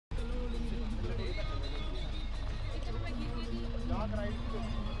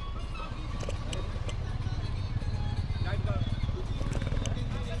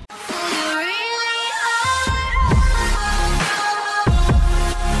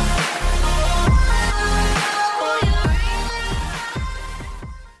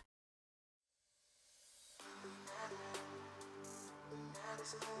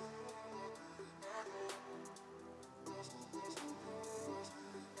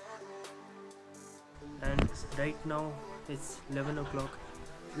and right now it's 11 o'clock.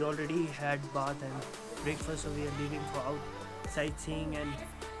 We already had bath and breakfast, so we are leaving for out sightseeing and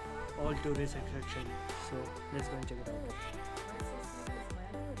all tourist attraction. So let's go and check it out.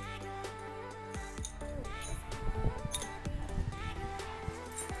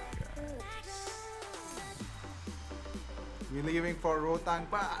 We're leaving for Rohtang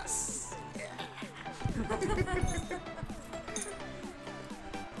Pass.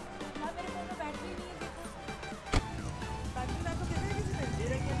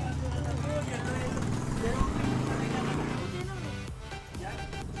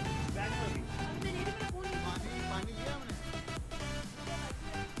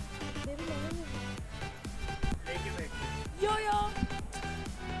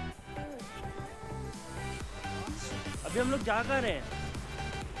 अभी हम लोग जा कर रहे हैं.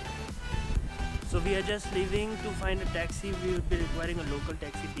 So we are just leaving to find a taxi. We will be requiring a local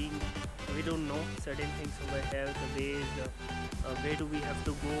taxi, being we don't know certain things over here, the ways, where do we have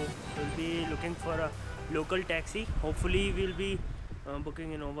to go. So we'll be looking for a local taxi. Hopefully we'll be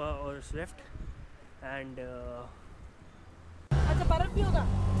booking Innova or Swift. And अच्छा बर्फ भी होगा?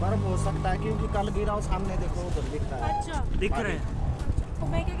 बर्फ हो सकता है क्योंकि कल गिरा और सामने देखो उधर दिख रहा है. अच्छा दिख रहे हैं. तो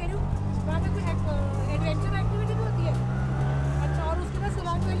मैं क्या कह रही हूँ, वहाँ पे कोई एडवेंचर एक्टिविटी भी होती है? अच्छा, और उसके बाद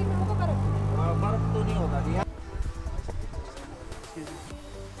सिलांग वैली में होगा बर्फ? बर्फ तो नहीं होगा जी.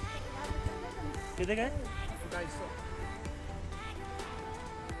 कितने गए? 250.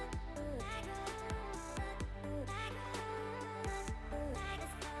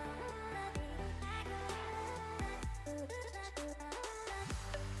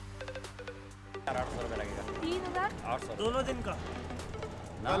 लगेगा 3,000 दोनों दिन का.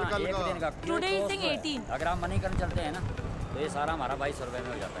 ना कल एक का. दिन का. Today is saying 18. अगर आप मणिकर्ण चलते हैं ना तो ये सारा हमारा 2200 रुपये में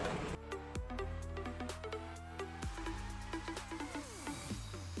हो जाता है.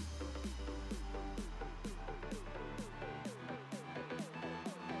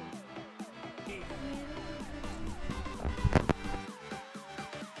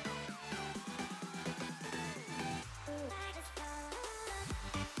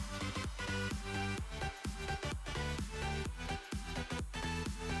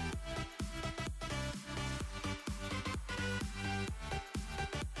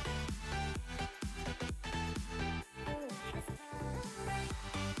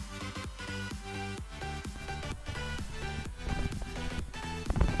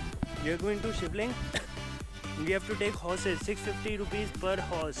 We are going to Shivling. We have to take horses. 650 rupees per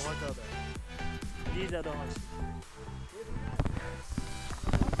horse. बहुत ज़्यादा है. These are the horses.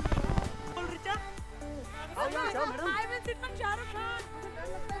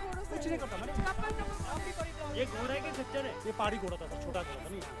 कुछ नहीं करता मैंने. ये घोड़ा के खच्चर है. ये पहाड़ी घोड़ा था, छोटा घोड़ा था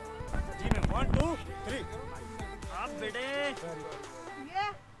नहीं. जी मैं 1 2 3. आप बेटे.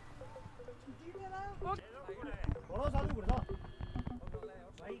 घोड़ा साधु घोड़ा.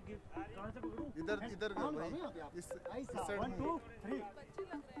 भाई कहाँ से पकड़ूं? इधर इधर का भाई. इस साइड 1 2 3.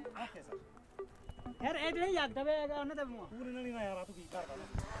 Okay sir. यार एक नहीं यागदा बे आने दे मुआ पूरे नहीं ना यार तू की कर रहा.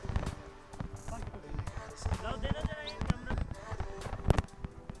 लाओ देना जरा ये camera.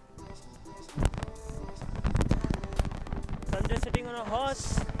 Sanjay sitting on a horse,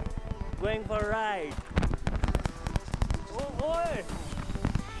 going for a ride. Oh boy!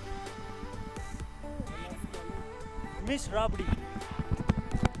 Miss Rabdi.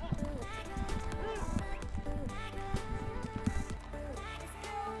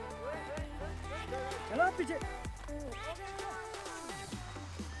 चलो पीछे.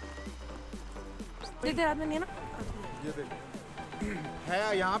 देखते रात में नहीं है ना? ये देख.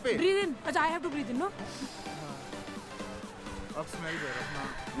 है यहाँ पे. ब्रीथ इन. अच्छा, I have to breathe in, no? अब स्मेल दे रहा है.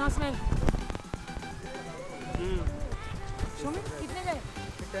 No smell. शो में कितने गए?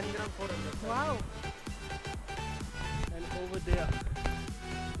 10 ग्राम 400. Wow. And over there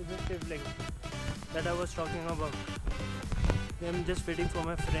is the shivling that I was talking about. I'm just waiting for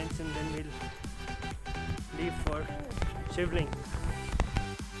my friends and then we'll leave for shivling.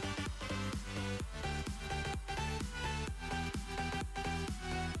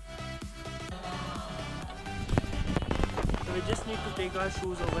 So we just need to take our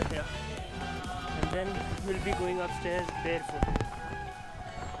shoes over here and then we'll be going upstairs barefoot.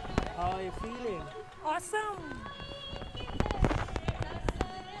 How are you feeling? Awesome.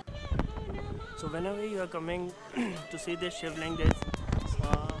 So whenever you are coming to see this shivling, there's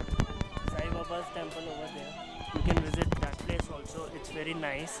Sai Baba's temple over there. You can visit that place also. It's very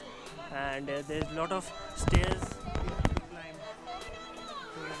nice, and there's a lot of stairs you have to climb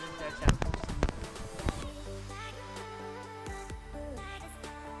to visit that temple.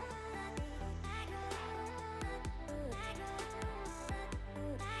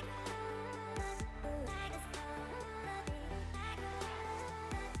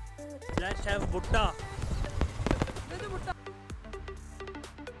 Let's have butta. दे दो भुट्टा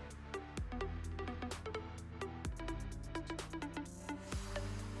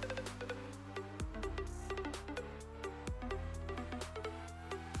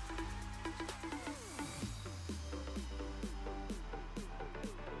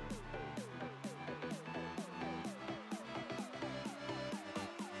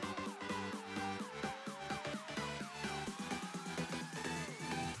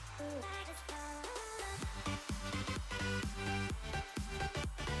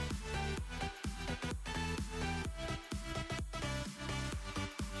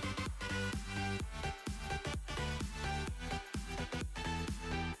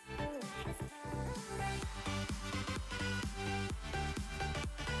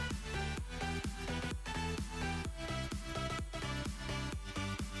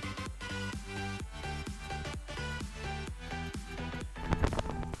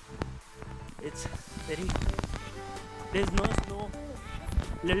It's very, there's no snow,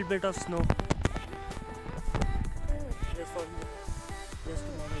 little bit of snow. Just for just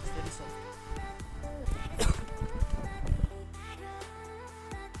tomorrow, it's very soft.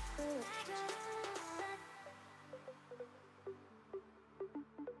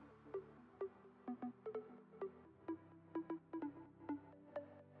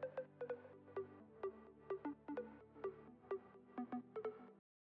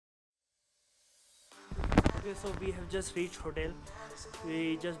 Okay, so we have just reached hotel.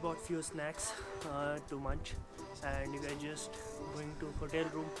 We just bought few snacks to munch, and we are just going to hotel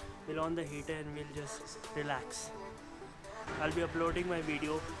room. We'll on the heater and we'll just relax. I'll be uploading my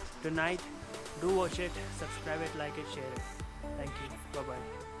video tonight. Do watch it, subscribe it, like it, share it. Thank you. Bye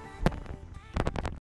bye.